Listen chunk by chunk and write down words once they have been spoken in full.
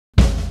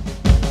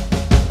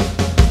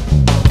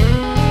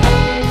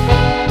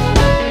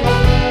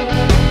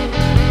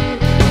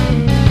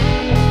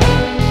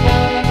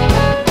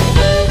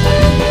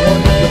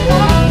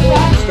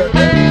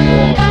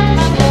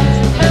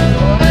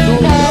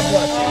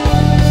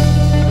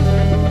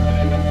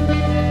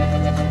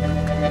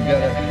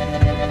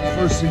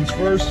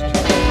first.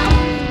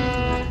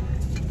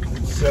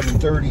 It's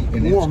 7:30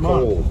 and it's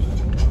cold.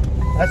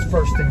 That's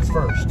first things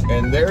first.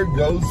 And there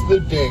goes the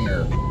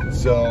dinger.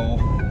 So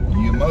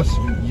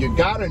you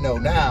gotta know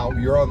now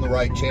you're on the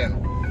right channel.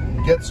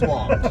 Get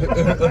swamped.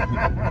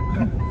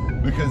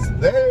 Because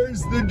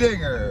there's the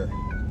dinger.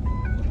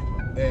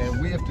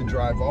 And we have to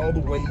drive all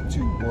the way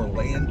to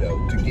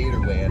Orlando, to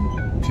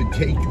Gatorland, to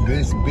take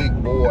this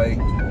big boy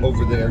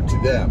over there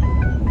to them.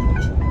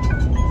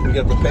 We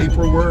got the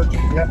paperwork.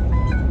 Yep.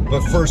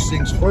 But first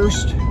things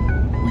first,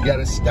 we got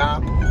to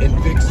stop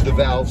and fix the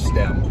valve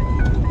stem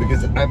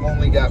because I've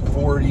only got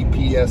 40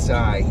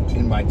 PSI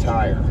in my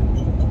tire.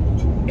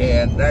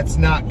 And that's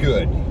not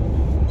good,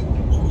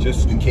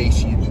 just in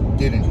case you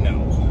didn't know.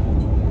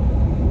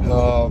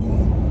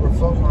 We're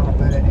floating on a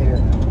bit of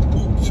air.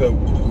 So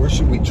where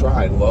should we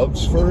try?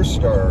 Love's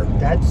first or?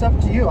 That's up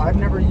to you. I've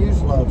never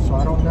used Love, so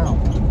I don't know.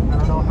 I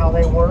don't know how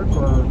they work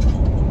or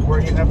where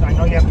you have to, I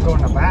know you have to go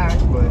in the back,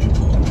 but.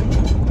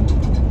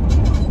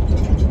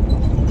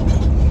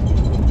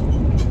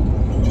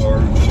 Or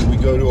should we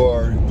go to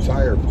our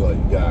tire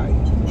plug guy?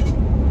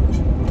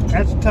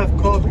 That's a tough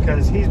call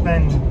because he's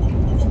been,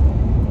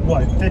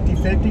 what,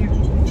 50-50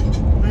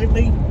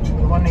 lately?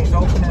 The one he's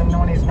open and the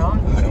one he's not?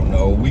 I don't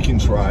know. We can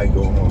try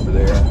going over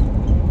there.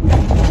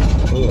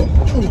 Ugh.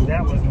 Ooh,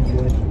 that wasn't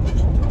good.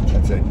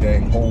 That's that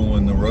dang hole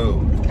in the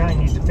road. Kind of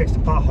needs to fix the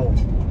pothole.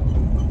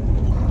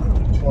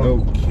 Or,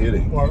 no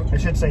kidding. Or I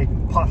should say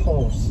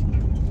potholes.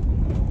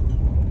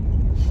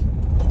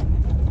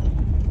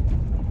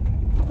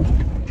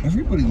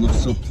 Everybody looks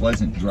so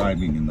pleasant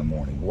driving in the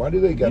morning. Why do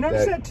they got that? You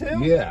noticed that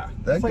too? Yeah,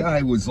 that like,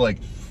 guy was like.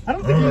 I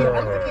don't think he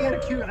had a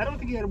Cuban. I don't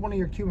think he had one of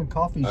your Cuban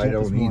coffees yet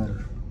this morning. I don't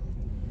either.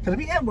 Because if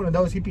he had one of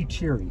those, he'd be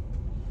cheery.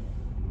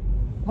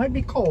 Might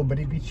be cold, but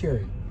he'd be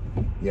cheery.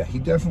 Yeah, he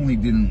definitely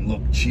didn't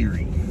look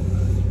cheery.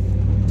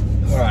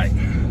 All right.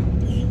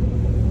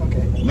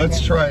 Okay.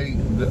 Let's try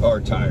our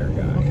tire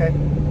guy. Okay.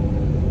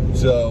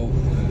 So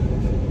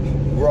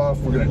we're off.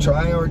 We're gonna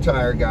try our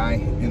tire guy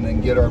and then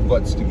get our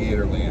butts to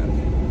Gatorland.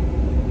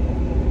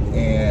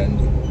 And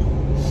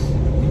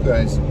you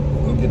guys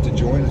will get to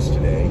join us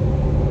today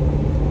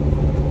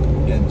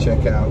and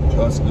check out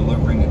us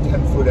delivering a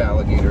 10-foot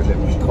alligator that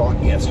we caught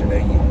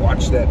yesterday. You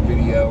watched that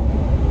video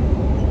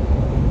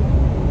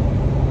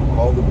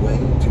all the way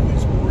to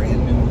his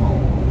brand new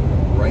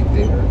home right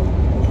there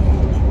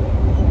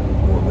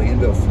in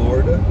Orlando,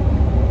 Florida,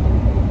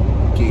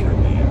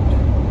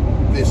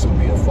 Gatorland. This will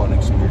be a fun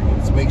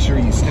experience. Make sure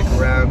you stick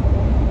around,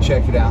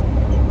 check it out.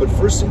 But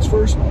first things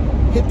first,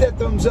 hit that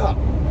thumbs up.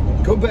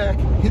 Go back,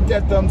 hit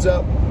that thumbs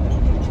up,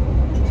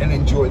 and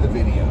enjoy the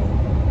video.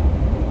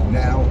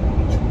 Now,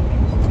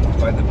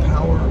 by the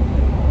power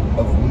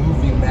of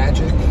movie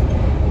magic,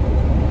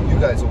 you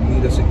guys will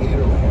meet us at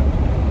Gatorland,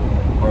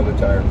 or the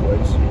tire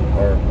place,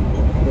 or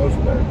who knows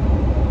where.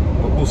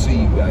 But we'll see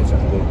you guys in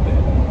a little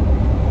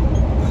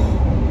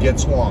bit. Get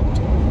swamped.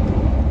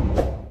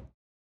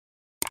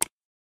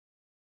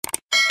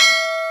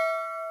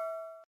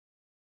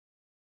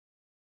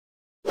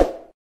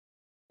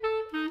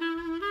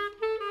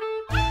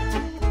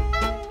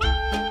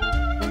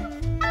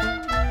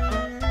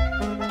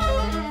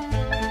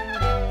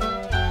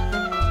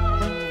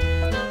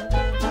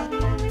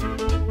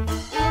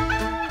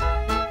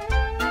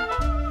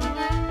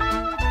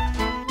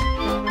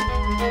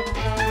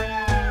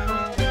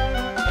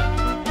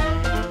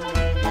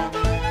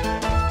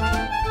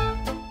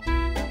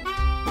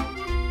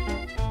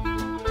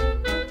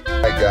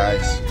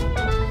 Guys,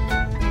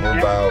 we're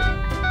about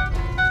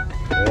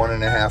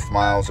 1.5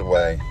 miles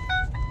away.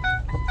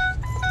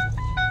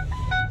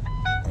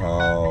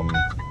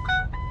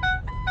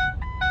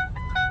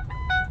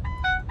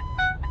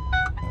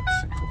 Let's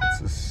see, what's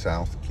the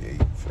south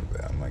gate for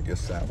them? I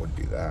guess that would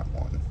be that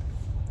one.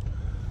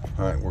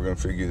 All right, we're gonna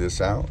figure this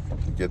out,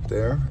 get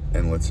there,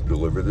 and let's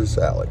deliver this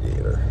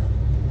alligator.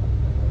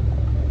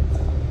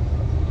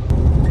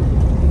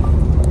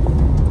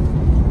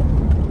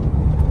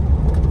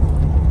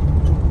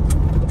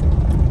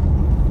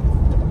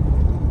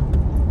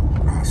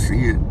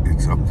 See it,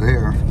 it's up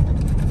there.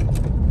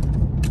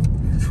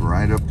 It's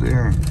right up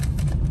there.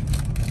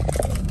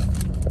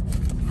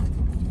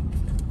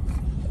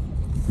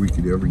 If we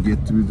could ever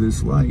get through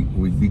this light,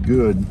 we'd be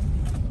good.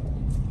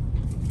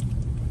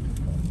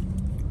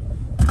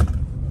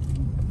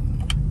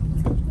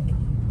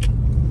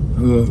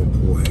 Oh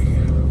boy.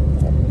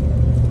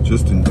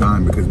 Just in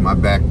time because my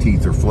back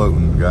teeth are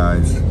floating,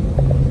 guys.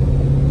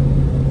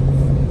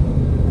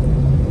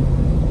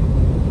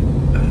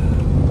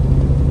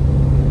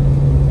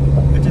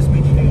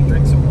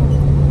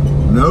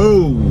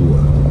 No!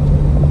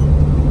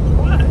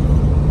 What?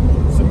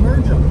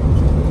 Submerge them.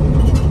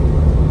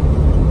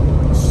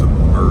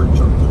 Submerge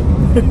them.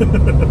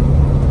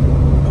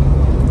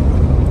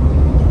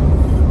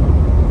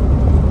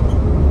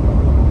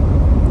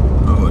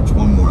 Oh, it's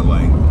one more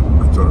lane. I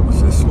thought it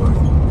was this way.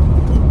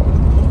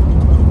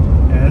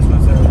 Yeah, this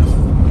was a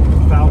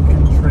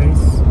Falcon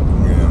Trace.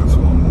 Yeah, it's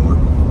one more.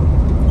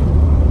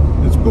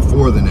 It's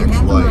before the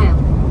next light.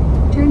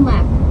 Turn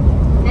left.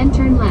 then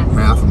turn left.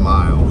 Half a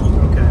mile.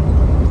 Okay.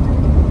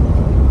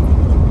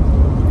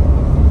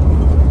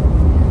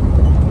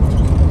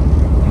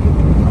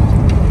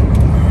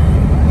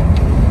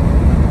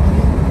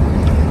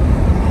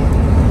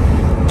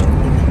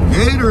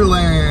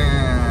 Gatorland.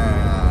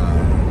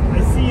 I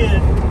see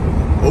it.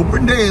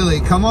 Open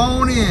daily. Come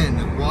on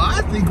in. Well,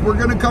 I think we're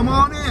gonna come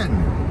on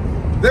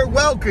in. They're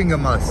welcoming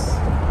us.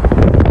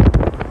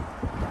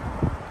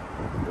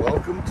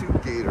 Welcome to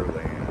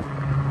Gatorland.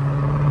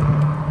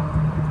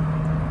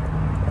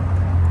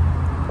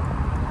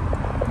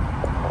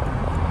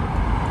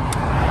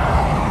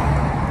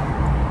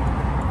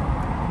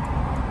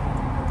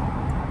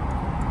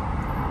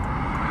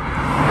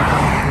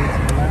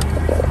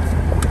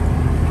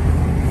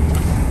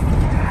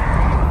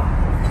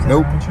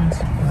 Nope.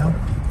 No?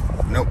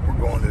 Nope, we're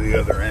going to the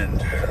other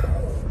end.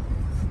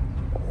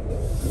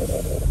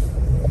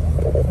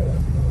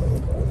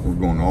 We're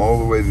going all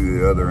the way to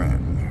the other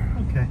end.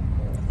 Okay.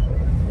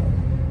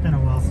 Been a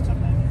while since I've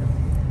been here.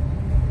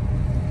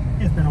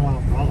 It's been a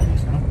while for all of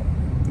us, huh?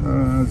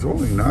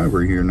 Zoli and I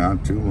were here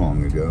not too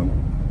long ago.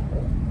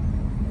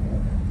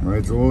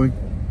 Right, Zoli?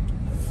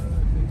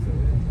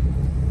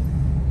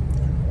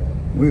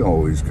 We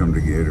always come to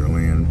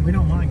Gatorland. We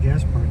don't want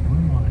gas parking. We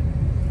want it.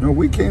 No,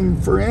 we came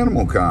for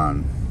Animal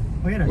Con.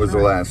 Oh, yeah, that's was the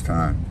right. last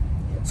time.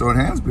 So it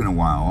has been a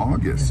while,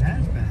 August. It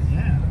has been,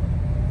 yeah.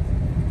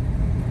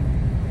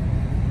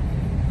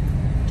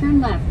 Turn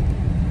left.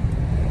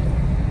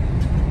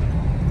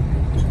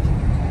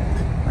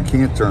 I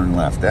can't turn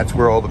left. That's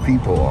where all the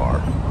people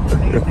are. I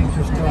think things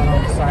are still out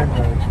on the side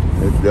road.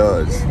 It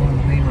does. On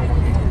the main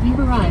road. You've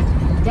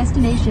arrived.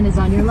 Destination is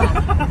on your left.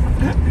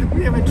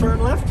 We haven't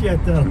turned left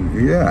yet, though.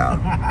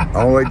 Yeah.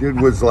 All I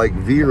did was like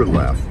veer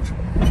left.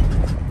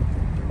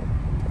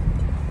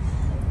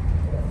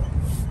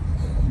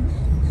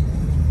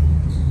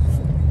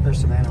 There's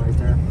Savannah right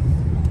there.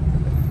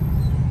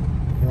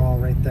 They're all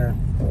right there.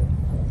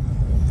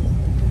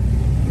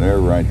 They're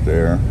right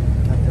there.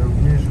 Got their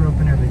news rope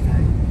and everything.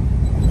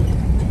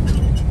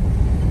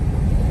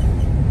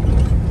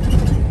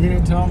 You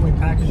didn't tell them we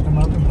packaged them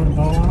up and put a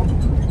bow on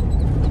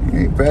them? He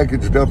ain't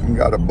packaged up and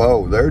got a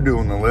bow. They're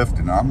doing the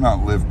lifting. I'm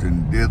not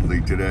lifting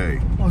diddly today.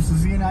 Oh, so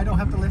Z and I don't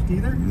have to lift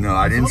either? No,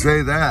 I didn't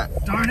say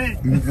that. Darn it!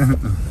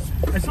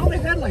 I saw they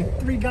had like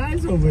 3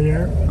 guys over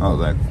there. Oh,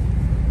 that.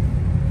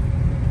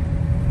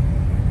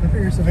 I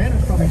figure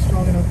Savannah's probably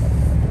strong enough,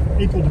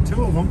 equal to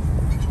 2 of them.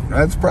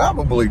 That's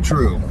probably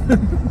true.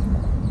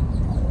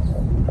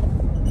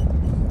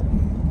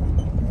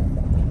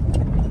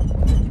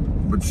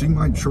 But she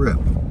might trip.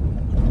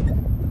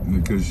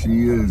 Because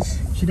she is.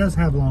 She does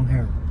have long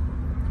hair.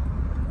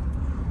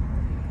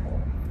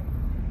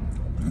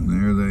 And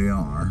there they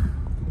are.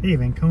 They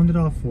even coned it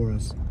off for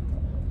us.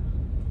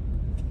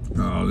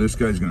 Oh, this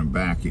guy's going to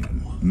back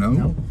in. No?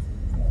 Nope.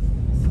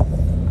 All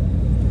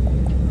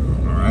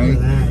Look right. at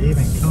that. They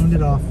even coned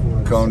it off for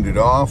us. Coned it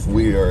off.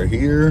 We are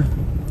here.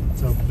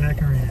 So back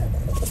her in.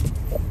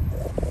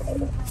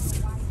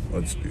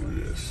 Let's do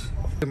this.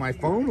 My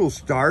phone will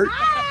start.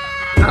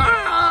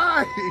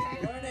 Hi!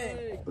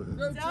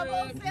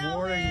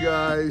 Morning,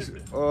 guys.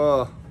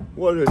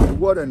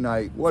 What a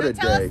night. What a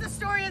day. Tell us the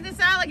story of this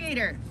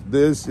alligator.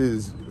 This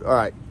is all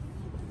right.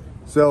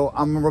 So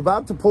I'm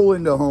about to pull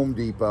into Home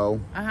Depot.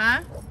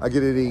 Uh-huh. I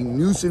get a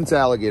nuisance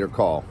alligator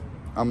call.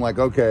 I'm like,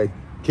 okay,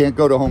 can't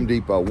go to Home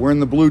Depot. We're in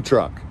the blue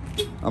truck.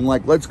 I'm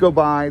like, let's go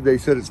by. They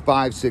said it's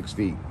 5-6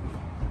 feet.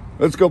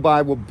 Let's go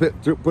by. We'll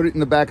put it in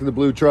the back of the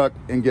blue truck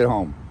and get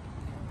home.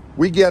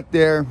 We get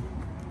there.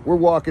 We're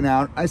walking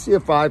out. I see a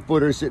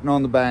 5-footer sitting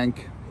on the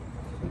bank.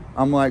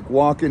 I'm like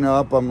walking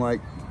up. I'm like,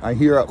 I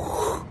hear a,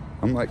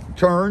 I'm like,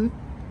 turn.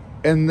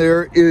 And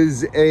there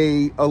is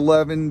a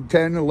 11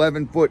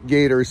 foot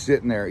gator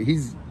sitting there.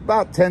 He's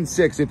about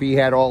 10'6" if he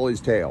had all his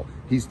tail.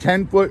 He's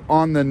 10 foot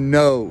on the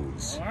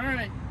nose. All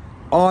right.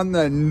 On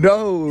the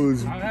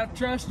nose. I have to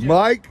trust you.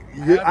 Mike,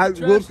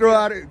 we'll throw you.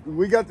 out it.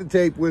 We got the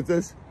tape with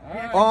us.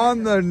 Right.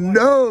 On the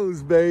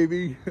nose,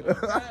 baby.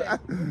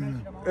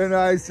 And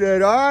I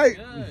said, all right.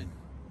 Good.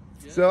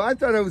 So I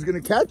thought I was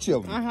going to catch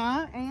him.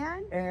 Uh-huh.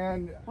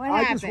 And What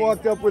I just happened?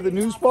 walked up with a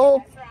noose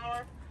pole.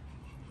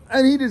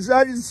 And he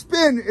decided to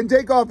spin and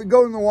take off and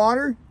go in the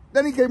water.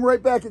 Then he came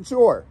right back at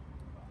shore.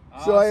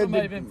 So I had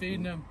somebody to, been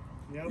feeding him.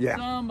 yeah.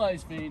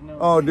 Somebody's feeding him.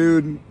 Oh,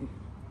 dude.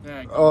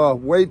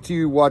 Wait till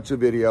you watch the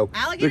video.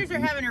 alligators are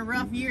having a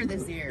rough year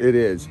this year. It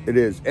is. It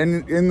is.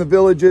 And in the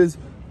villages,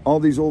 all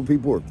these old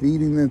people are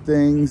feeding the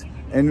things.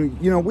 And,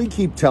 you know, we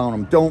keep telling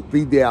them, don't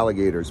feed the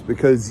alligators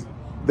because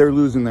they're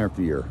losing their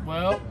fear.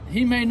 Well,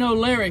 he may know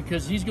Larry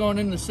because he's going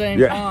in the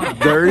same pond.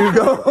 There you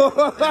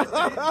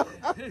go.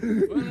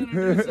 We'll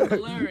introduce him to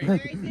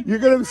Larry. You're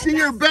going to see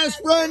your best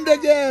friend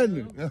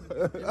again.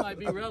 It might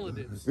be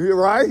relatives. You're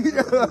right?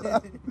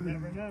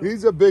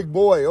 He's a big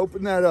boy.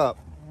 Open that up.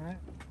 All right.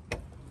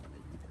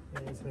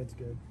 Yeah, his head's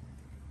good.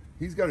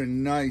 He's got a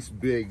nice,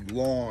 big,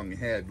 long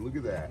head. Look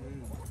at that.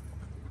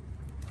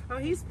 Oh,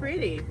 he's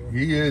pretty.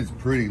 He is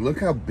pretty.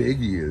 Look how big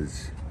he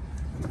is.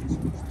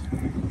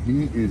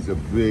 He is a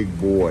big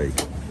boy.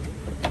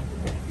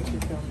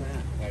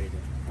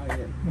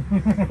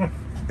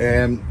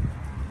 And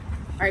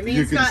All right, me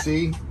you and can Scott.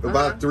 see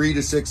about 3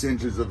 to 6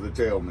 inches of the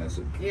tail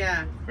missing.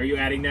 Yeah. Are you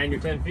adding 9 or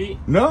 10 feet?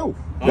 No,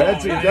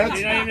 that's you're that's not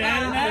even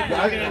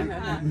adding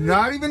that?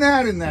 not even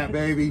adding that,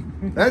 baby.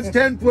 That's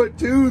 10 foot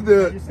to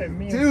the You said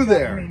me and to Scott,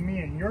 there. I mean me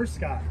and your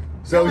Scott.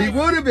 So he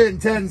would have been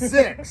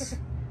 10.6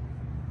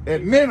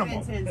 at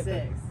minimum.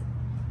 10-6.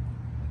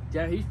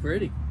 Yeah, he's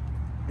pretty.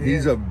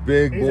 He's a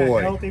big He's boy,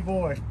 a healthy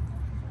boy.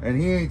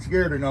 and he ain't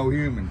scared of no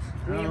humans.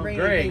 We didn't bring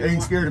great. anything.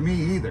 Ain't scared of me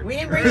either. We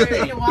didn't bring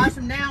anything to wash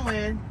them down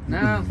with.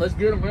 Now, let's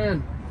get him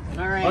in.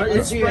 All right, It's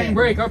let's do spring it.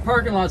 break. Our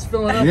parking lot's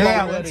filling up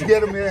Yeah, already. let's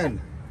get him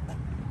in.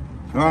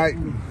 All right.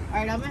 All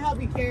right, I'm gonna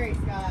help you carry,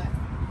 Scott.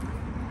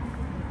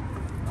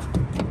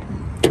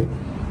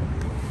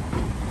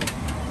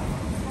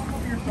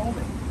 Over your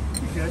shoulder.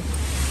 You good?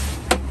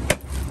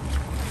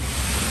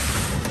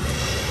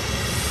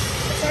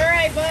 It's all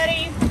right,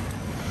 buddy.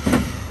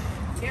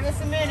 Give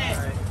us a minute.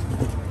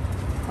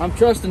 I'm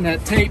trusting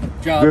that tape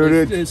job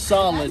Dude, is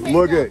solid.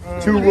 Look at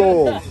 2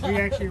 rolls. We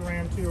actually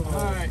ran 2 rolls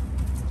All right.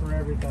 for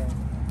everything.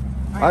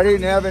 I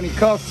didn't have any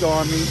cuffs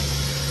on me.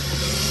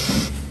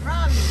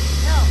 Robbie,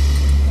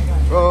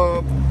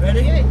 help.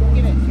 Ready?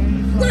 Give it.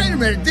 Wait a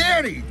minute,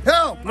 Danny,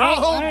 help! I'll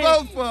hold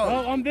both of them.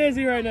 Oh, I'm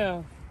busy right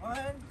now. 1,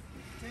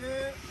 2,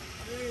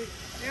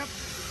 3. Yep.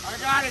 I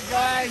got it,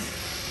 guys.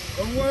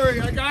 Don't worry,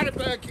 I got it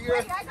back here.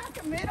 Wait, I got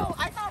the middle.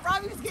 I thought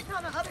Robbie was getting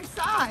on the other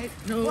side.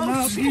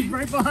 No, he's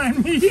right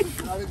behind me.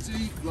 Got it,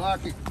 see,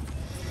 lock it.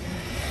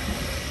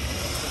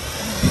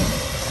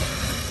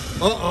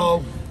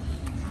 Uh-oh.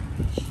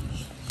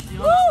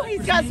 Woo,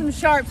 he's got some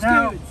sharp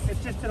No, scoots.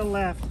 it's just to the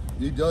left.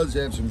 He does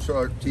have some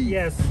sharp teeth.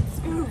 Yes.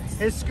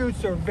 His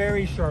scoots are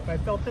very sharp. I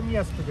felt them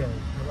yesterday.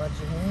 Relax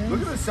your hands.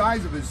 Look at the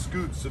size of his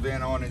scoots,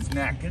 Savannah, on his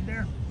neck. Good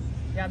there.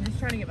 Yeah, I'm just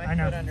trying to get my I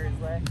know. foot under his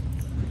leg.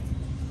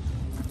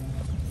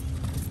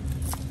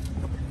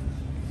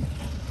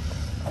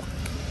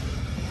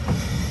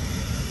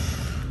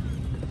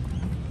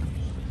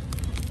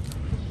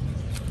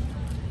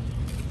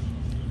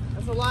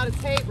 That's a lot of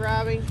tape,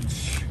 Robbie.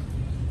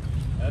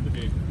 Had to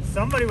be.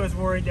 Somebody was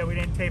worried that we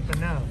didn't tape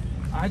enough.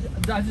 I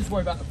just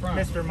worry about the front.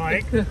 Mr.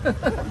 Mike.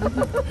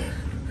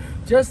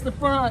 Just the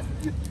front.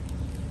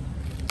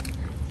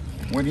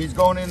 When he's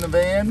going in the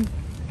van,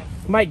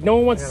 Mike, no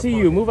one wants to see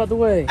you. Move out the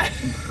way.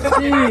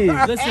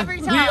 Jeez. Listen, Every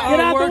we time. are Get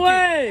out working. the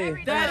way.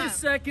 Every That time. is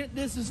second.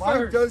 This is Mike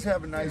first. does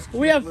have a nice cute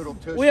We have little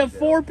tushy. we have there.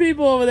 4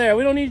 people over there.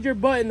 We don't need your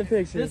butt in the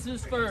picture. This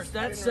is first.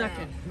 That's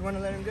second. You want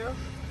to let him go?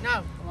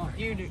 No,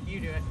 you do it.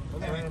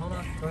 Hold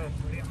on. Go ahead.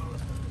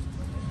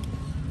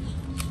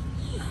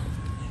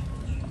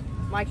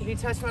 Mike, if you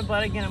touch my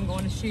butt again, I'm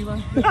going to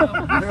Sheila.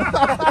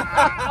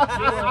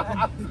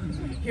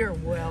 You're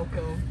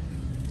welcome.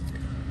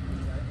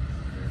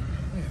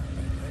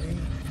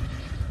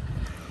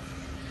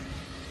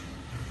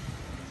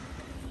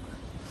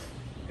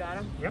 Got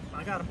him? Yep,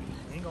 I got him.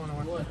 He ain't going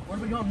nowhere. What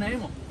are we going to name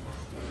him?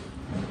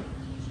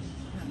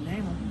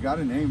 Name him. You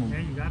gotta name Yeah,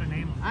 him. you got to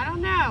name him. I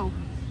don't know.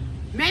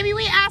 Maybe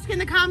we ask in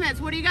the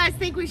comments, what do you guys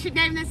think we should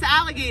name this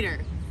alligator?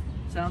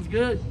 Sounds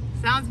good.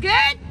 Sounds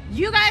good?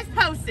 You guys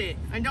post it.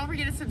 And don't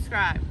forget to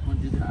subscribe.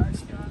 Want to do the eyes,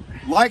 Scott?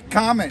 Like,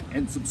 comment,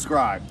 and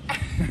subscribe.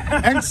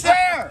 And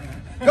share!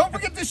 Don't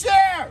forget to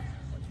share!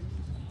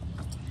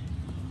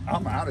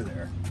 I'm out of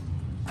there.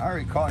 I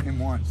already caught him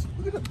once.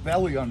 Look at the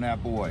belly on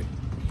that boy.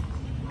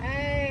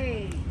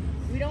 Hey,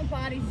 we don't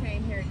body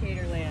shame here at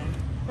Gatorland.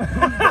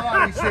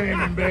 Body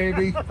shaming,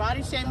 baby.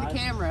 Body shame the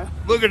camera.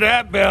 Look at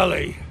that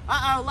belly.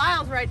 Uh-oh,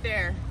 Lyle's right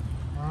there.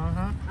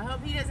 Uh-huh. I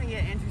hope he doesn't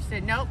get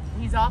interested. Nope,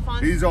 he's off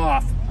on He's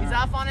off. he's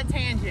off on a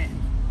tangent.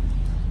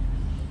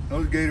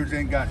 Those gators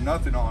ain't got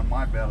nothing on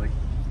my belly.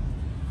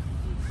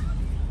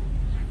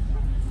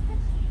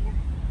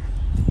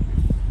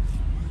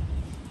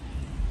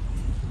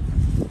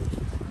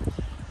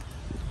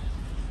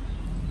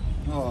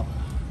 Oh,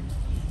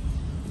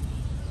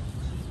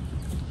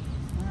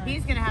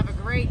 He's gonna have a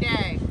great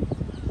day.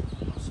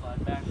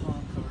 Slide back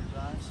on, cover his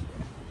eyes.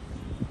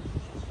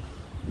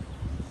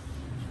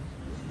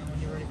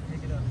 When you're ready to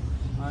pick it up.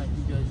 All right,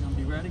 you guys gonna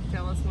be ready?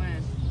 Tell us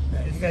when.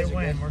 Just say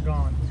when, we're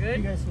gone.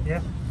 Good?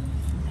 Yeah.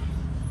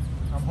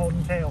 I'm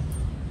holding tail.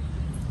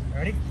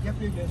 Ready? Yep,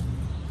 you're good.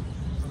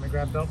 Let me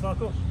grab belt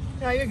buckle.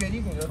 No, you're good.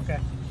 You can go. Okay.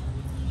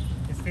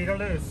 His feet are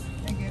loose.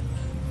 Thank you.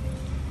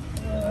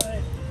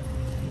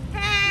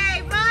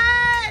 Hey,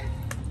 bud!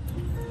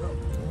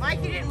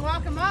 Mike, you didn't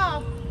walk him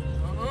off.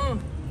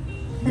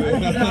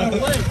 Get out of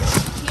the way.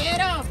 Get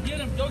him! Get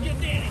him. Go get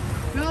Danny.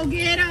 Go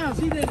get him!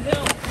 He didn't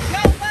help.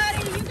 Go,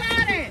 buddy! You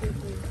got it!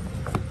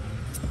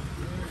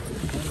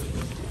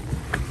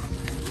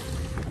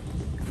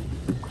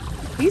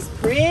 He's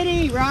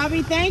pretty,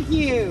 Robbie. Thank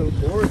you.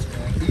 of course,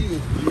 man. He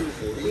is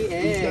beautiful. He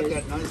He's got is.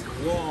 that nice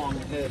long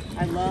head.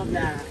 I love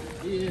that.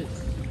 He is.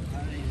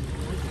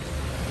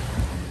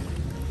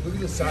 Look at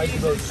the size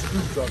of those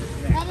scoops on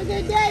his neck. Have a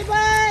good day,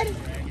 bud.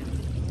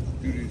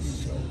 Dude,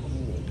 he's so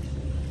cool.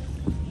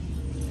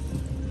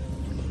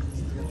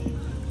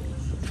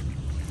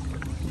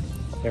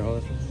 Here,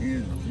 hold it. He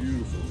is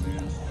beautiful,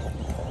 man.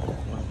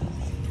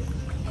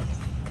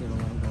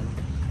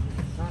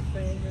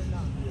 saying you're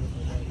not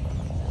beautiful.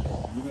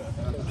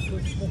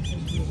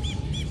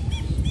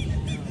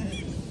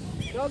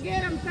 Go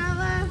get him,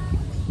 fella.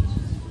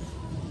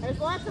 There's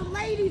lots of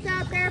ladies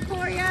out there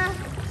for you.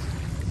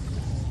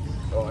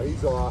 Oh,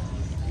 he's off.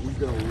 He's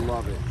gonna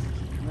love it.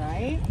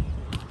 Right?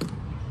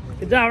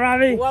 Good job,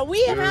 Robbie. Well,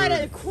 we have had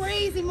a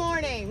crazy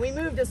morning. We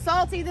moved to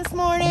Salty this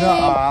morning.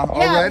 Nuh-uh,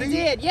 yeah, already? we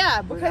did.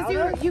 Yeah,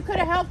 because you could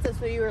have helped us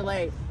when you were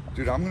late.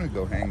 Dude, I'm gonna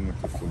go hang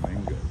with the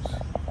flamingos.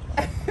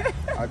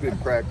 I've been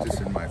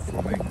practicing my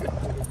flamingo.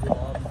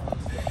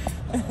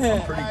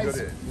 I'm pretty good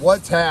at it.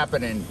 What's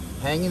happening?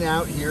 Hanging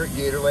out here at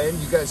Gatorland.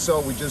 You guys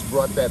saw we just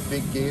brought that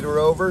big gator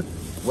over.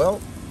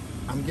 Well,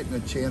 I'm getting a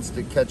chance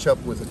to catch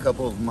up with a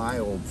couple of my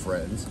old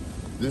friends.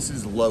 This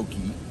is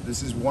Loki.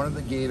 This is one of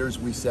the gators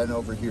we sent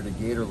over here to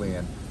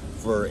Gatorland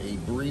for a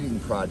breeding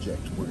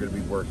project we're gonna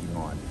be working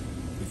on.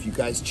 If you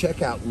guys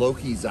check out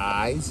Loki's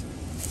eyes,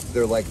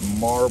 they're like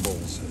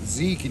marbles.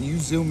 Z, can you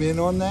zoom in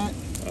on that?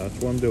 That's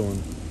what I'm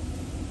doing.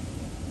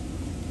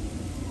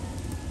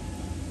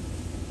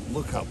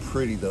 Look how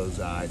pretty those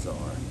eyes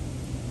are.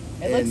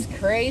 It looks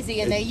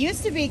crazy, and they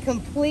used to be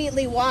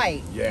completely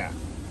white. Yeah.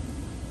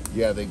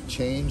 Yeah, they've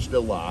changed a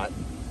lot.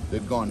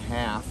 They've gone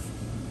half.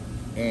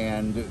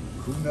 And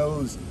who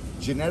knows,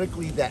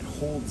 genetically that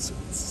holds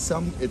it's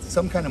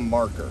some kind of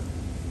marker.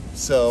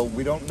 So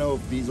we don't know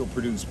if these will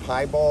produce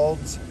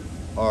piebalds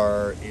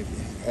or if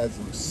it has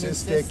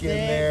leucistic in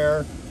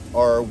there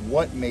or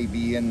what may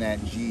be in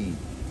that gene.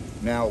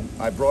 Now,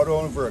 I brought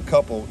over a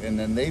couple, and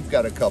then they've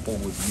got a couple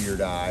with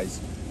weird eyes.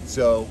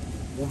 So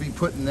we'll be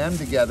putting them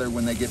together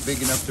when they get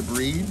big enough to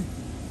breed,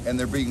 and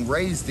they're being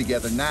raised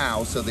together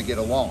now so they get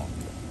along.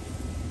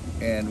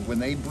 And when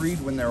they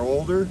breed when they're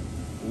older,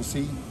 we'll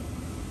see.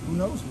 Who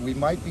knows? We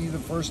might be the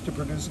first to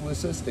produce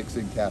leucistics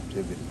in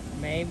captivity.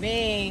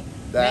 Maybe.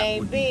 That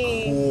would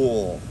be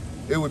cool.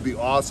 It would be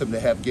awesome to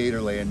have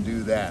Gatorland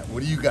do that.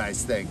 What do you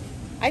guys think?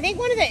 I think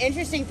one of the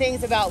interesting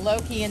things about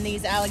Loki and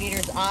these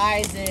alligators'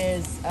 eyes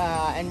is,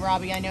 and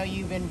Robbie, I know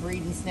you've been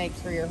breeding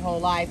snakes for your whole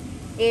life,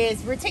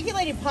 is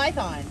reticulated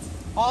pythons.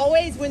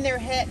 Always when they're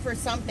hit for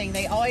something,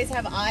 they always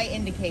have eye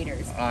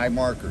indicators. Eye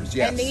markers,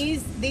 yes. And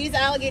these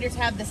alligators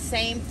have the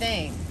same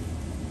thing.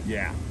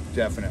 Yeah,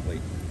 definitely.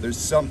 There's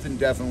something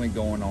definitely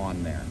going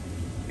on there.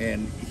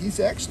 And he's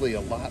actually a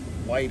lot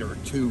whiter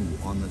too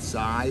on the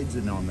sides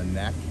and on the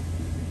neck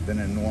than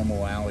a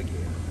normal alligator.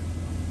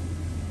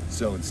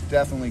 So it's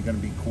definitely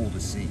going to be cool to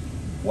see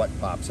what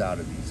pops out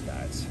of these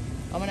guys.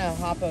 I'm going to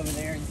hop over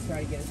there and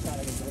try to get a shot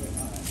of his other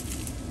eye.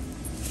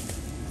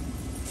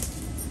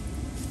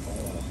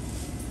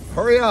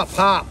 Hurry up,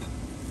 Hop.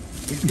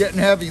 He's getting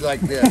heavy like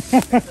this.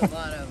 There's a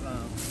lot of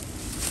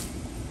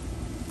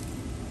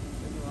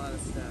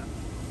stuff.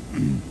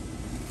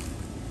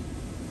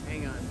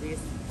 Hang on, these.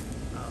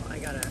 Oh, I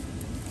gotta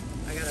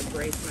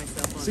brace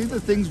myself on. See the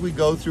things we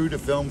go through to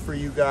film for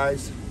you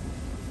guys?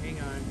 Hang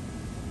on.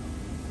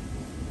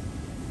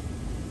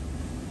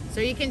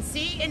 So you can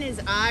see in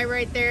his eye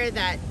right there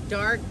that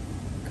dark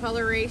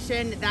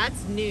coloration.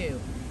 That's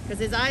new. Because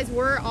his eyes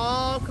were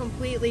all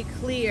completely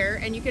clear,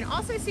 and you can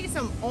also see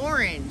some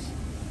orange,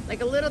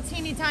 like a little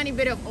teeny tiny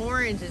bit of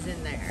orange is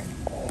in there.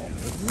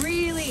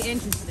 Really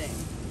interesting.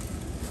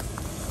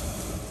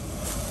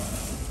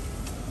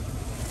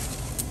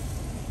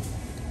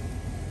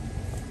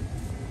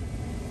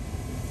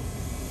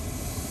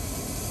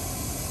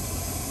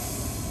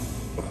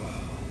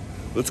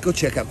 Let's go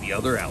check out the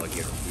other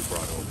alligator we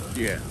brought over.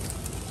 Yeah.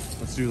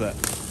 Let's do that.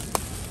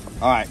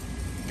 All right.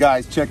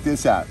 Guys, check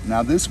this out.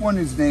 Now this one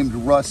is named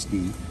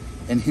Rusty,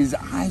 and his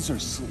eyes are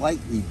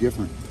slightly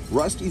different.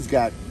 Rusty's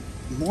got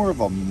more of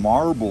a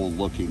marble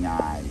looking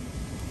eye.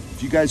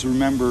 Do you guys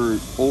remember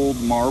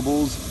old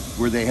marbles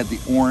where they had the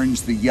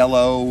orange, the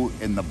yellow,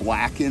 and the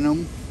black in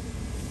them?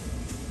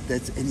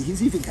 And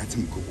he's even got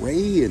some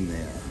gray in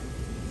there.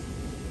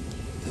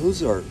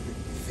 Those are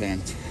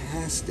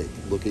fantastic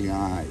looking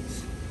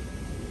eyes.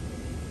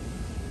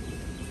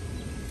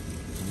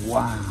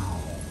 Wow.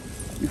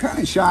 You're kind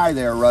of shy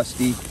there,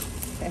 Rusty.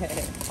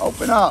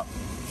 Open up.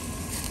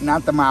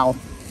 Not the mouth.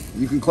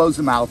 You can close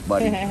the mouth,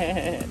 buddy.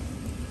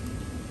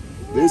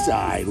 This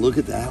eye, look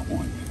at that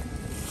one.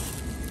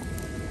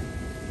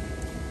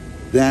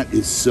 That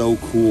is so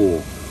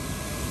cool.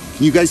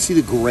 Can you guys see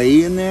the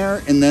gray in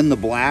there and then the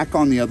black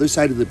on the other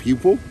side of the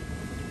pupil?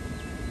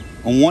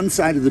 On one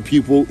side of the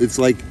pupil, it's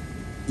like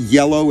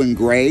yellow and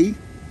gray,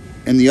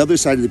 and the other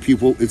side of the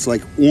pupil, it's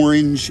like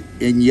orange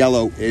and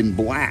yellow and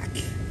black.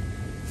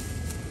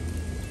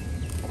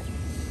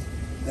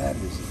 That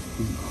is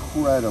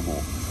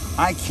incredible.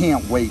 I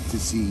can't wait to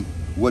see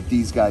what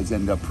these guys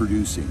end up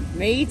producing.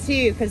 Me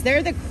too, because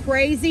they're the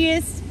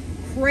craziest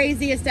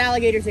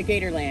alligators at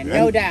Gatorland,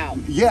 no doubt.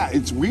 Yeah,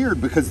 it's weird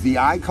because the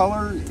eye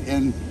color,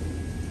 and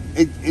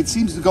it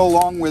seems to go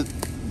along with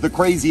the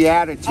crazy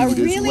attitude as well.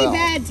 A really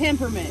bad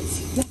temperament.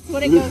 That's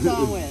what it goes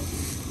on with.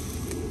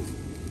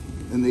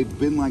 And they've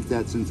been like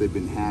that since they've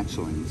been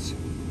hatchlings.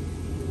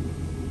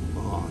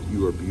 Oh,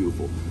 you are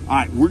beautiful. All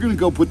right, we're going to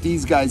go put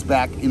these guys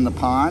back in the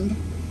pond,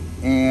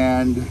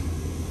 and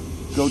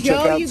go check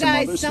show out you some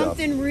guys other stuff.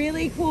 something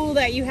really cool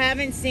that you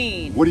haven't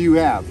seen. What do you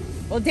have?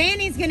 Well,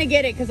 Danny's gonna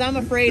get it because I'm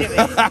afraid of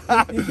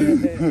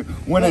it.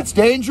 When it's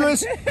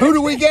dangerous, who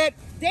do we get?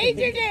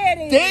 Danger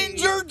Danny!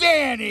 Danger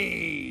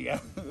Danny!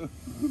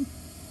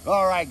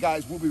 All right,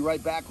 guys, we'll be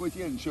right back with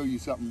you and show you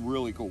something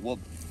really cool. Well,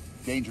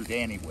 Danger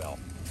Danny will.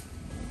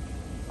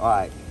 All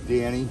right,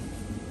 Danny.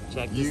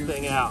 Check this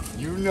thing out.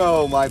 You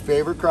know my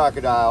favorite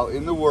crocodile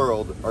in the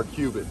world are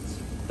Cubans.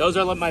 Those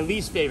are my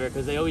least favorite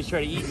because they always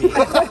try to eat me.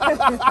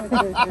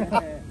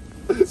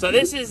 So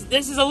this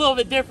is a little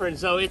bit different.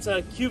 So it's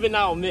a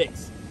Cuban-Nile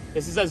mix.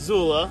 This is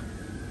Azula.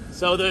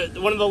 So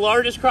one of the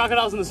largest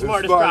crocodiles and the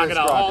smartest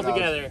crocodile all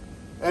together.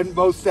 And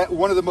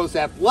one of the most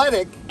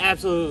athletic.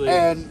 Absolutely.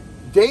 And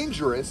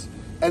dangerous.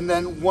 And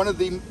then one of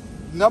the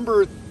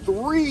number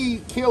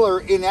 3 killer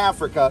in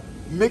Africa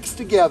mixed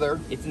together.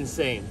 It's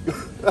insane.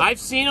 I've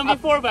seen them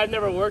before, but I've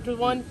never worked with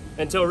one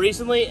until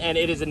recently, and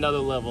it is another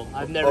level.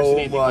 I've never seen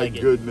anything like it.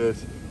 Oh my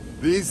goodness.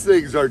 These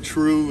things are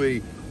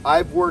truly...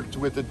 I've worked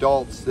with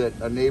adults that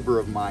a neighbor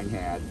of mine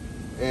had,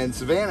 and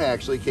Savannah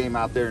actually came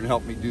out there and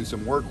helped me do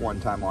some work one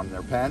time on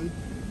their pen.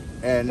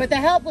 But the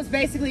help was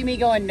basically me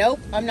going, nope,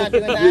 I'm not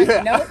doing that.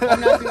 Yeah. Nope,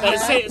 I'm not doing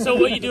that. So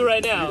what you do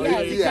right now? Yeah,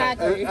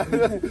 exactly.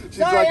 She's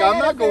like, I'm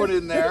not going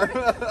in there.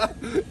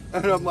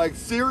 And I'm like,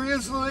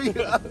 seriously?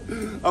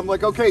 I'm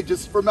like, okay,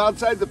 just from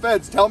outside the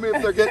fence, tell me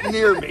if they're getting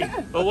near me.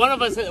 But one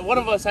of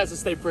us has to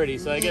stay pretty,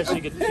 so I guess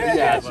she could.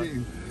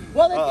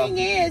 Well, the thing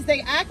is, they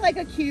act like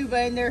a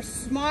Cuban. They're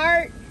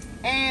smart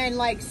and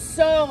like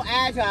so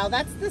agile.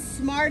 That's the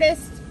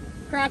smartest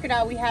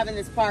crocodile we have in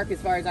this park, as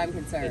far as I'm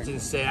concerned. It's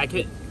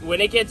insane. When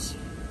it gets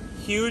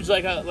huge,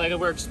 like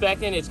we're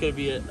expecting, it's going to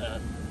be a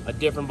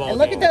different ball. And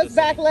look at those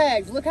back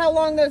legs. Look how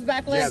long those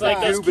back legs It's are.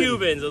 like those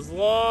Cubans, those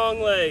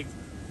long legs.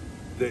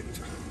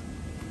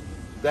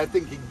 That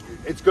thing,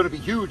 it's going to be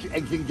huge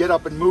and can get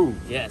up and move.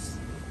 Yes.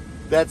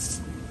 That's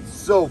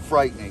so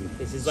frightening.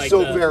 This is like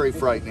so very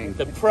frightening.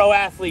 The pro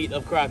athlete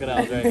of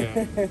crocodiles right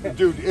here.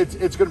 Dude,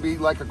 it's going to be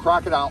like a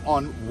crocodile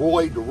on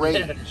roid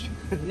rage.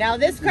 Now,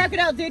 this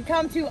crocodile did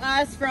come to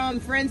us from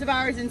friends of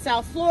ours in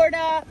South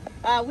Florida.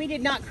 We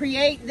did not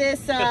create this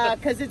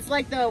because it's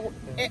like the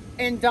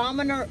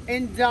Indominus.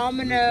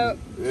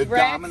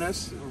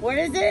 What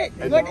is it?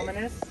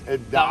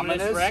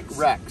 Indominus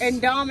Rex.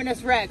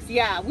 Indominus Rex.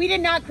 Yeah, we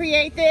did not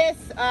create this,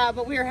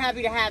 but we are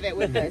happy to have it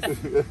with us.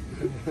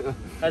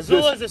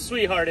 Azula's a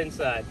sweetheart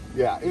inside.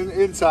 Yeah,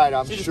 inside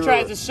I'm sure. She just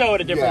tries to show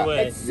it a different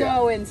way. It's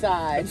so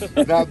inside.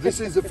 Now,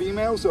 this is a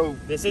female, so...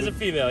 This is a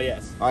female,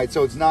 yes. All right,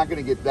 so it's not going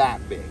to get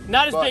that big.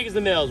 Not as big as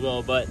the males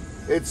will, but...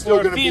 It's still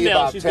going to be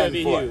about 10 foot. She's going to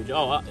be huge.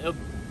 Oh,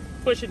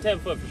 pushing 10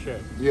 foot for sure.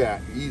 Yeah,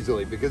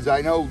 easily. Because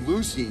I know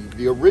Lucy,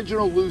 the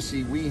original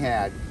Lucy we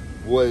had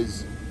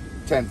was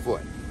 10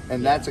 foot.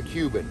 And that's a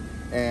Cuban.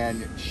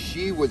 And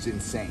she was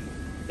insane.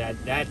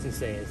 That's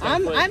insane.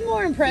 I'm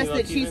more impressed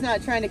that she's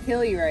not trying to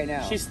kill you right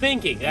now. She's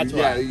thinking, that's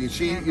why. Yeah,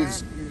 she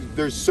is.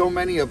 There's so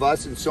many of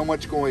us and so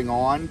much going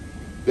on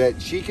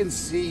that she can't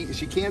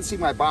see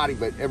my body,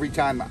 but every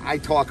time I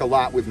talk a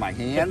lot with my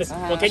hands.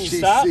 Well, can you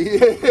stop?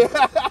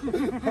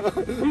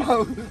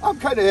 I'm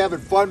kind of having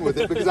fun with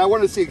it because I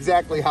want to see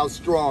exactly how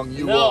strong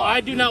you are. No,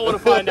 I do not want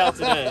to find out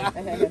today.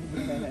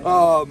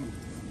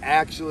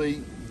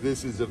 Actually,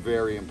 this is a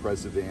very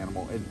impressive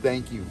animal, and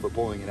thank you for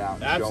pulling it out.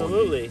 And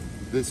Absolutely. Showing me.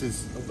 This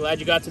is. I'm glad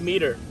you got to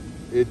meet her.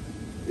 It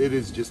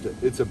is just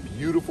it's a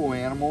beautiful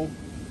animal,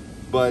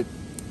 but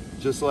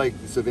just like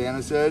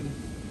Savannah said,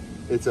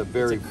 it's a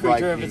very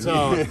frightening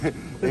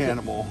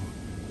animal,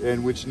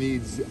 and which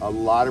needs a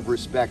lot of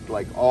respect,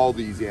 like all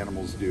these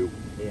animals do.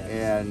 Yes.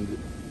 And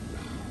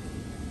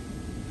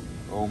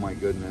oh my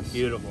goodness,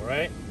 beautiful,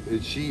 right?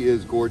 She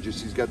is gorgeous.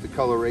 She's got the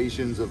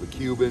colorations of a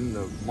Cuban,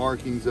 the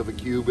markings of a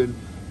Cuban,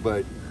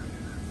 but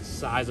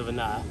size of a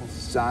Nile.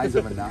 Size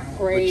of a Nile.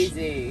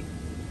 Crazy.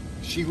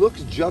 She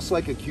looks just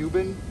like a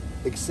Cuban,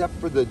 except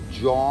for the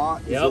jaw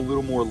is a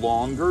little more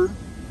longer.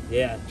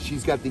 Yeah.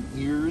 She's got the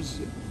ears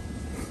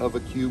of a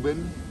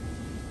Cuban.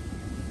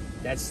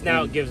 That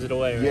snout gives it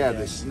away, right? Yeah,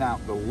 there. the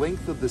snout. The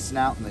length of the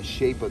snout and the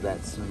shape of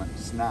that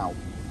snout.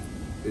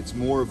 It's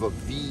more of a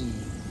V,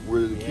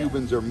 where the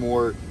Cubans are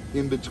more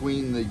in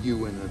between the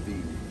U and the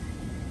V.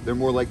 They're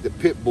more like the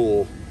pit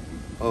bull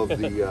of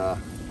the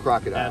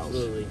crocodiles.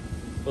 Absolutely.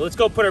 Well, let's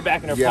go put her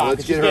back in her pocket. Yeah,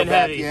 let's get her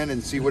back heavy. in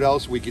and see what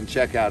else we can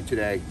check out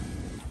today.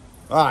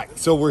 All right,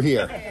 so we're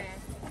here.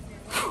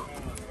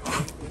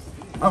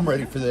 I'm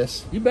ready for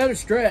this. You better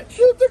stretch.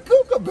 Dude, they're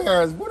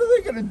kookaburras. What are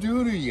they going to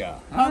do to you?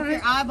 Poke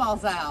your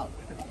eyeballs out.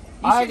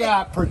 I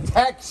got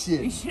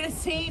protection. You should have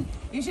seen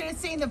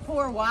the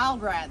poor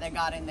wild rat that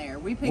got in there.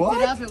 We picked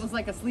it up. It was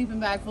like a sleeping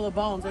bag full of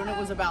bones, and it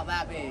was about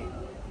that big.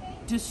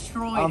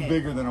 Destroyed it. I'm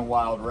bigger than a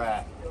wild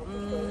rat.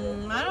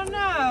 I don't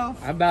know.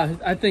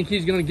 I think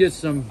he's going to get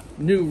some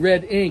new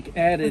red ink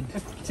added to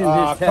his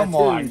tattoo. Come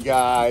on,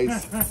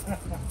 guys.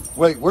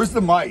 Wait, where's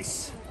the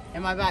mice?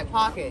 In my back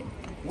pocket.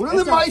 What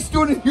are the mice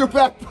doing in your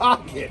back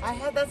pocket?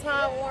 That's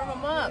how I warm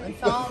them up and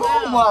thaw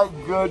them out. Oh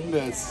my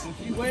goodness.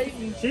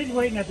 She's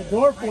waiting at the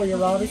door for you,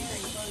 Robbie.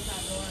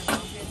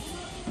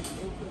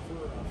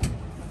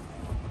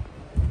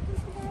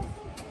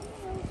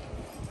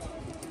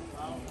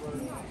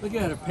 Look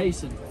at her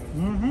pacing.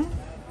 Mm-hmm.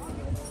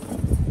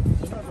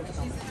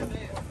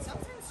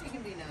 Sometimes she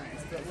can be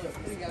nice, but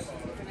look, we got some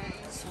looking at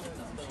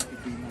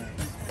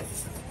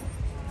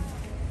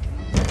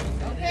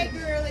you. Okay,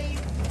 girlie.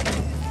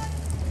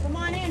 Come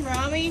on in,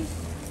 Rami.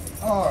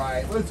 All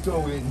right, let's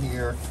go in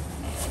here.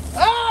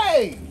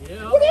 Hey!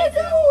 Yeah, What are you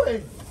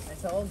doing? I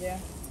told you.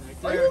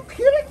 Are you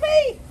kidding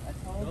me? I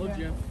told Told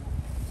you. you.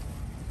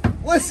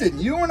 Listen,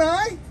 you and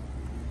I,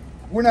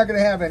 we're not going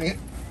to have any.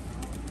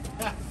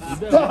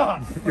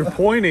 Stop! You're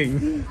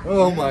pointing.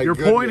 Oh my You're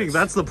goodness. pointing.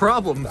 That's the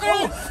problem.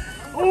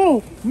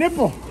 Oh,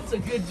 nipple. It's a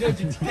good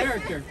judge of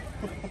character.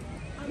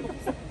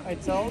 I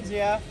told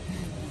you.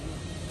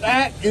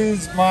 That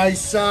is my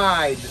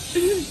side.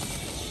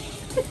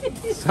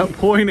 Stop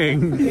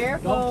pointing.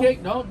 Careful. Don't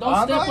kick. Don't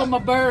I'm step not- on my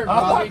bird,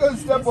 I'm not Bobby. going to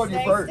step on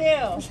your Stay bird.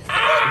 still.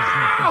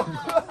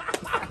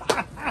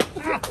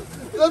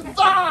 The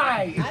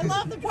thigh! I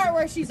love the part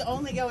where she's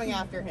only going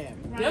after him.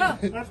 Yeah.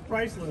 That's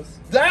priceless.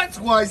 That's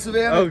why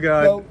Savannah. Oh,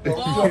 God. Don't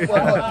jump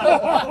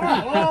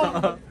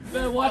on.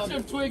 Better watch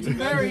them twigs and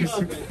berries.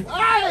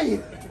 Hey!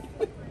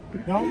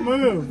 Don't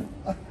move.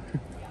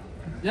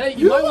 Hey,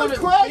 You you might look want to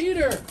great. feed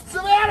her.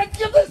 Savannah,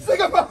 give this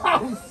thing a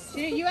mouse!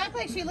 You act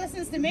like she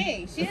listens to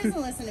me. She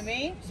doesn't listen to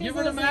me. She Give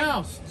her doesn't the listen-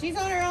 mouse. She's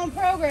on her own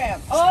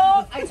program.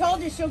 Oh, I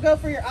told you she'll go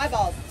for your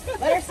eyeballs.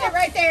 Let her sit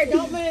right there.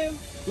 Don't move.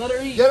 Let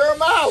her eat. Get her a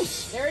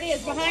mouse! There it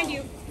is behind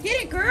you.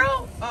 Get it,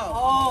 girl.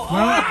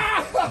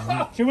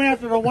 Oh. She went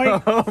after the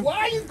white. Why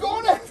are you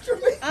going after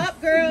me?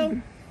 Up,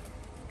 girl.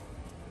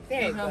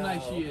 There you Look how go.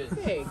 nice she is.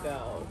 There you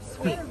go.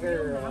 Sweet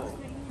girl.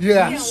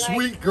 Yeah, You don't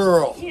sweet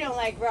girl. You don't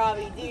like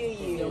Robbie, do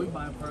Yeah, we you?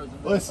 buy a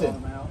present. Listen. Call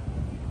him out.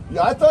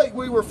 Yeah, I thought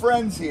we were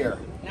friends here.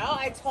 No,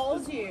 I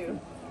told you.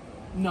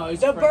 No, he's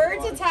The a friend.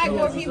 birds attack He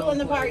more has his people own in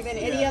the park place. than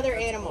any other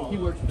animal. He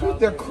works Dude,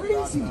 they're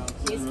crazy.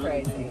 He's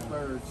crazy.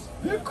 Birds.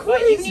 They're But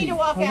crazy. you need to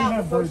walk Well, we out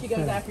have before birds she goes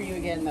too. after you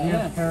again, though.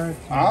 Yeah. Parrots.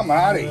 I'm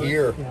out of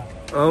here. Yeah.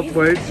 Oh,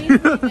 wait. She's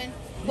leaving.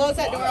 Close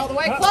that door all the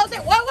way. Close it.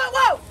 Whoa,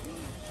 whoa, whoa.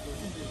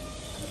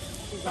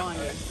 She's on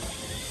you.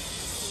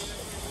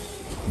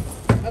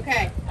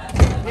 Okay.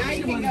 Now you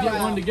She can wanted go to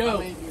get one to out.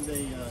 go.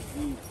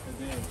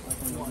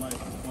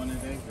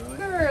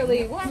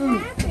 Girlie, what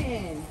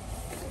happened?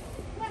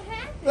 What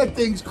happened? That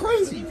thing's Did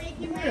crazy. he make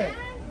you mad?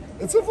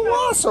 It's a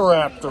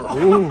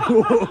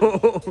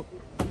velociraptor.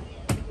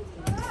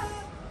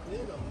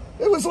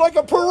 It was like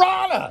a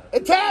piranha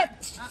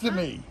attached to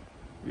me.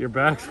 Your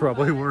back's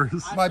probably worse.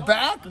 My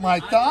back, my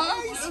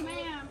thighs. No,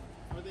 ma'am.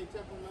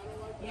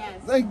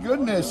 Yes. Thank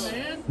goodness.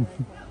 Man,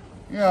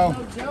 You know,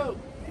 no joke.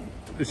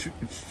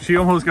 She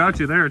almost got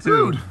you there,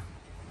 too. dude.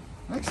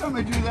 Next time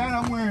I do that,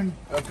 I'm wearing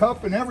a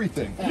cup and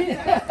everything.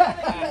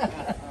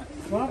 Well,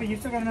 but you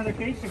still got another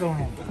case to go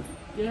in.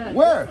 Yeah,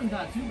 Where? this one's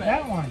not too bad.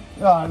 That one.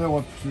 No, I know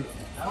what.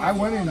 I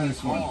went in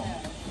this one. You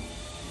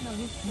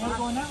want to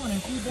go in that one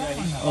and feed that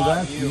one. Oh,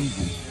 that's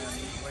easy.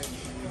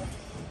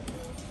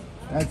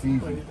 That's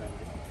easy.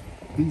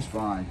 He's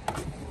fine.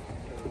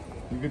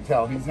 You can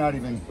tell he's not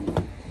even.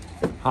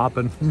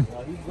 Hopping.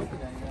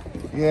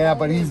 Yeah,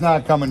 but he's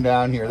not coming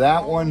down here.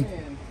 That one,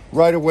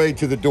 right away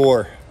to the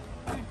door.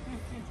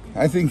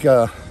 I think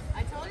I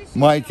told you she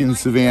Mike and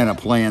Savannah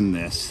planned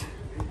this.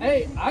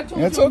 Hey, I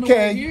told That's you on the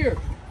okay. way here.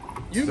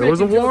 You There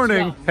was a making jokes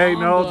warning. about Hey,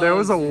 no, there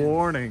was a non-bugs and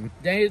warning.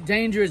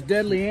 Dangerous,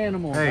 deadly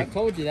animals. Hey. I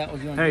told you that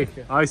was going to Hey, get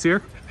you. Ice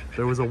here.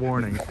 There was a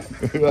warning.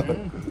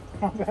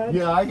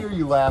 Yeah, I hear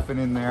you laughing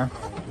in there.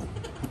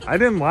 I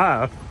didn't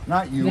laugh.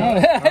 Not you. No,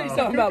 he's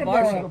talking about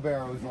Marshall.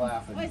 Wheelbarrow's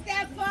laughing. Was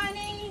that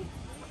funny?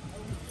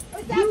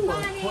 Was that You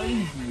are funny?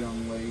 crazy,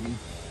 young lady.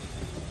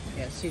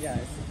 Yes, she does.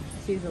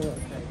 She's a little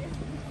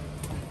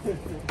crazy.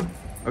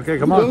 Okay,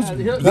 come on.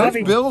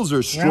 Those bills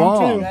are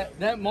strong.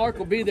 That mark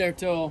will be there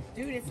till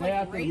Dude, it's day like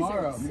after razors.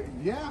 tomorrow.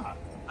 Yeah.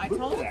 I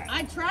told you.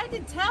 I tried to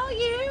tell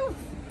you.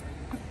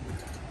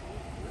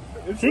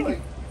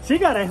 She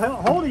got a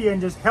hold of you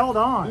and just held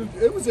on.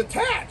 It was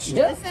attached.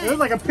 Listen, It was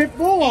like a pit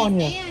bull on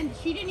you. and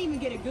she didn't even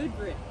get a good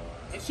grip.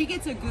 If she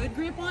gets a good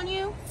grip on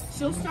you,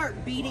 she'll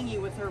start beating you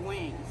with her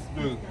wings.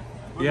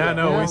 Yeah,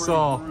 no, we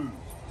saw.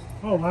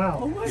 Oh,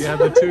 wow. Yeah,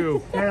 the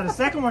two. Yeah, the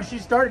second one she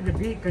started to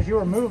beat because you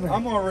were moving.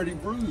 I'm already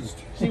bruised.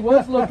 She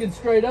was looking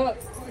straight up.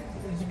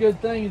 It's a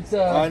good thing. It's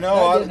I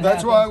know.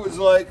 That's why I was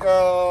like,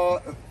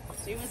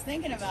 She was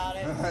thinking about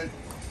it.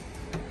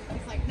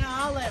 She's like, no,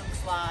 I'll let him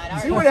slide. I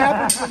see already- what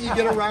happens when you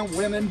get around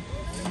women?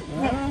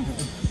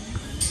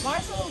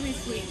 Marshall will be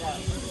sweet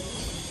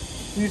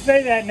though. You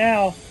say that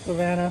now,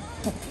 Savannah.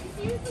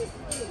 He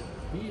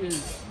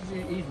is.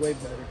 He's way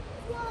better.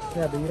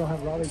 Yeah, but you don't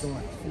have Robbie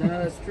going. No,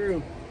 that's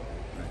true.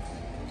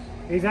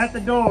 He's at the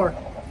door.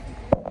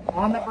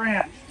 On the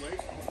branch.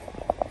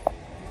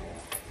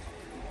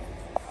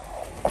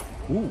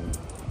 Ooh.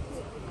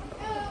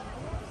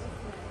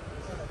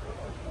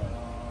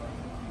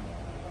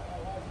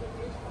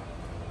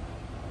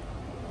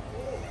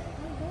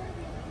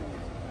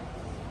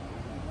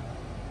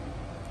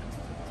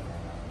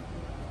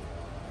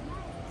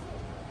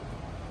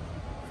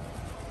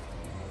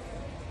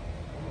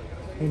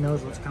 He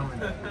knows what's coming.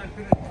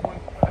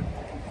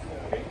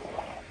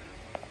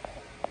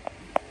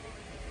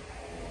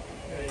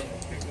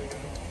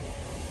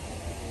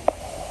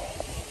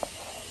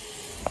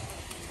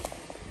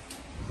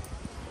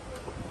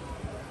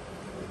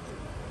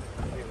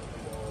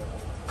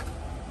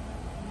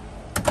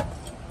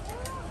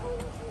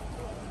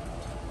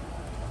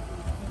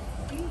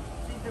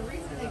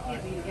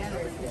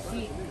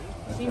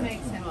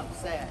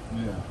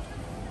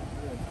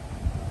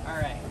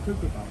 So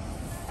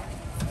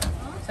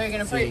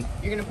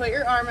you're gonna put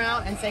your arm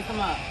out and say, "Come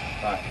up."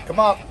 All right, come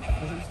up.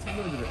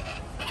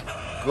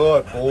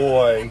 Good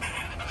boy.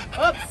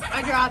 Oops,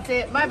 I dropped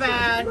it. My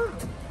bad.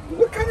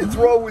 What kind of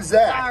throw was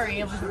that? Sorry,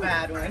 it was a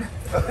bad one.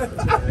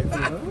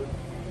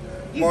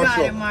 You Marshall,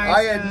 got it, Marshall.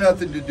 I had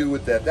nothing to do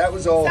with that. That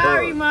was all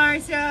Sorry, her.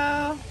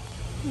 Marshall.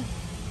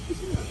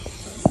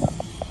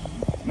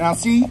 Now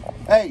see,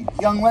 hey,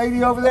 young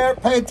lady over there,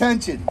 pay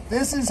attention.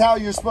 This is how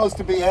you're supposed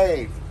to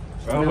behave.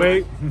 Oh,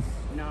 wait.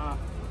 No.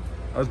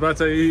 I was about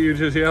to say you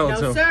just yelled. No,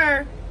 so.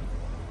 sir.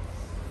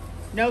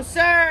 No,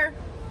 sir.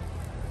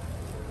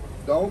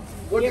 Don't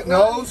look Get at,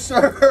 no, Robbie.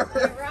 sir.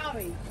 Get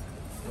Robbie.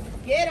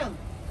 Get him.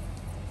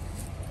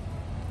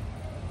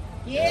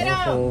 Get him.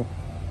 Careful.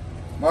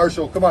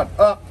 Marshall, come on,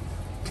 up.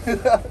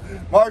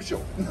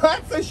 Marshall,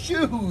 not the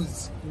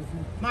shoes.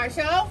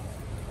 Marshall?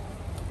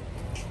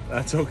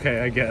 That's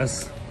okay, I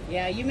guess.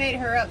 Yeah, you made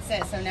her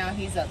upset, so now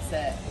he's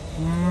upset.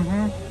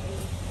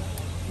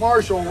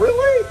 Marshall,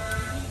 really?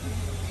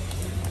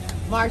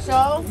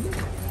 Marshall?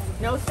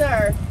 No,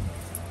 sir.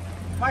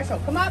 Marshall,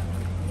 come up.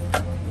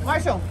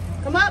 Marshall,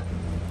 come up.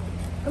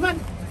 Come on.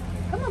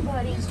 Come on,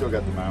 buddy. You still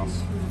got the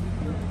mouse.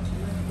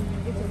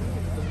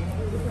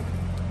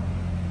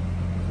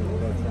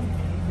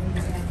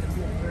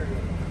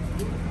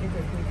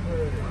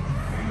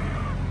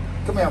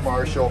 Come here,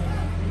 Marshall.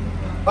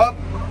 Up.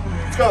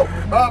 Let's go.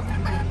 Up.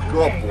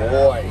 Good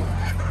boy.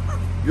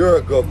 You're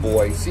a good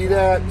boy. See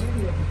that?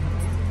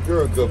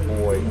 You're a good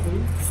boy.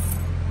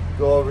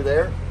 Go over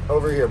there.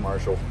 Over here,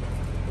 Marshall.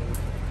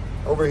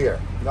 Over here.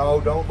 No,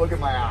 don't look at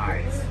my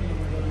eyes.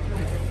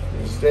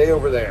 Stay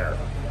over there.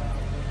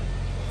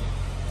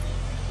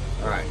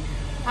 All right.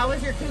 How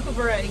was your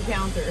kookaburra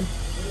encounter?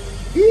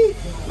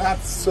 Not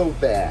so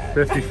bad.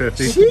 50-50.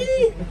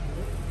 See?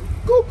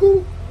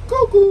 Cuckoo.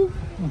 Cuckoo.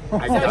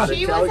 I So gotta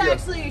she tell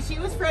was you. she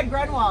was Fred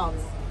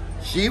Grunwald's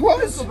She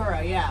was?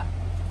 kookaburra, yeah.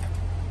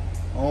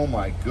 Oh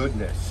my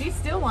goodness. She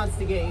still wants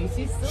to get you.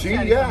 She's still She,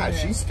 trying to come yeah,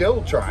 in. she's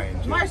still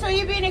trying to. Marshall,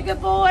 you being a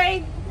good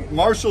boy?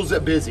 Marshall's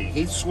busy.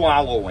 He's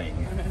swallowing.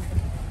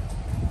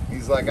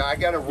 He's like, I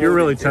got to. You're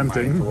really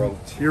tempting.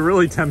 You're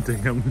really tempting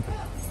him.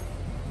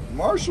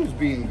 Marshall's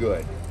being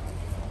good.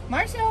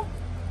 Marshall?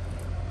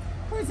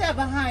 Who's that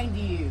behind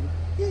you?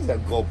 He's a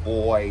good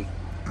boy.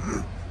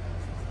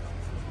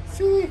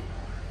 See,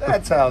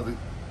 that's how the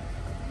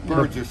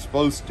birds are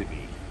supposed to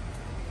be.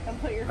 Come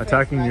put your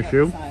Attacking fist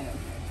your right shoe? up beside him.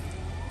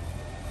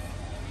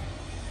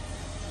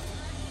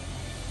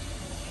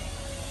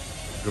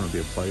 There's going to be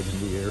a bite in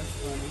the air.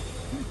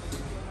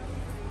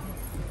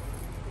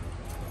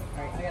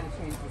 Alright, I gotta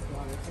change this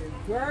water too.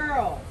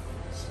 Girl!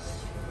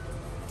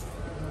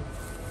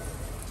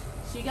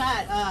 She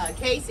got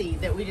Casey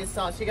that we just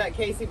saw. She got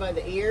Casey by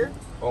the ear.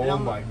 Oh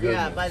my goodness.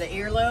 Yeah, by the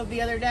earlobe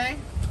the other day.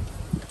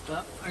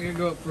 Oh, I gotta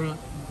go up front.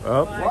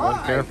 Oh,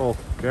 Why? careful,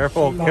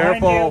 careful, Behind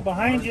careful. you,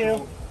 behind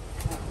you.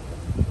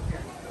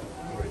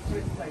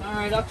 All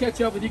right, I'll catch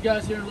up with you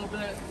guys here in a little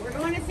bit. We're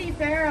going to see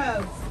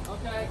pharaohs.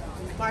 Okay.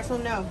 Marshall,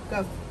 no.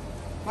 Go.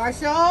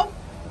 Marshall?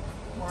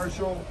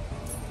 Marshall.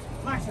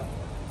 Marshall.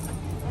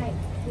 Hey,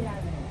 get out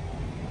of there.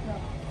 Go.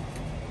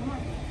 Come on.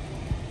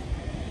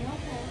 You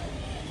okay?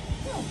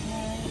 You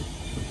okay?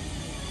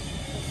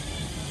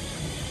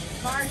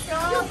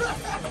 Marshall?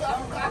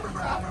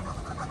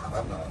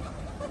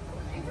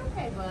 It's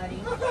okay, buddy.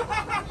 It's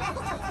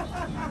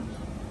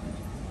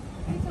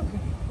okay.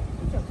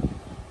 It's okay.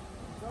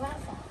 Go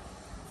outside.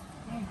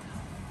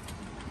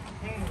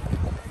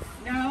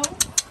 No.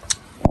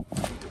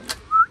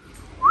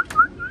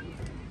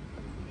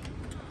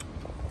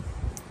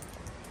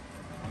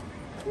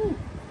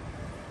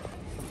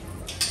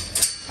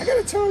 I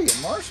gotta tell you,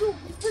 Marshall,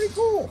 he's pretty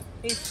cool.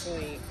 He's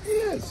sweet. He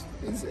is.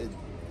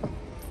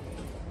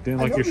 Didn't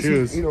I like your noticed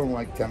shoes. He don't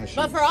like tennis shoes.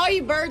 But for all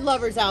you bird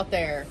lovers out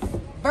there,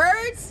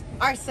 birds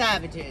are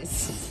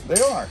savages. They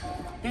are.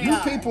 They You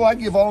are. people I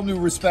give all due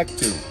respect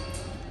to.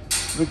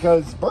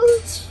 Because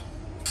birds,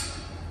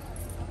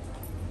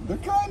 they're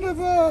kind of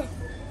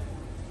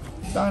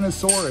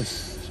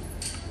dinosaurus,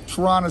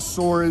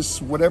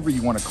 Tyrannosaurus, whatever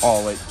you want to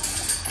call it.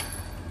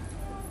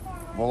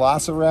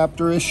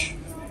 Velociraptor-ish.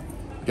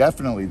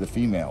 Definitely the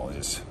female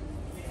is.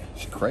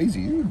 She's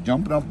crazy. You're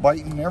jumping up,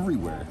 biting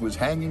everywhere. It was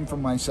hanging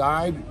from my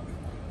side.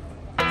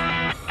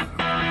 I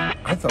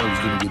thought I was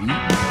going to get eaten.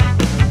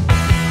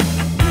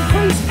 You're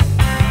crazy.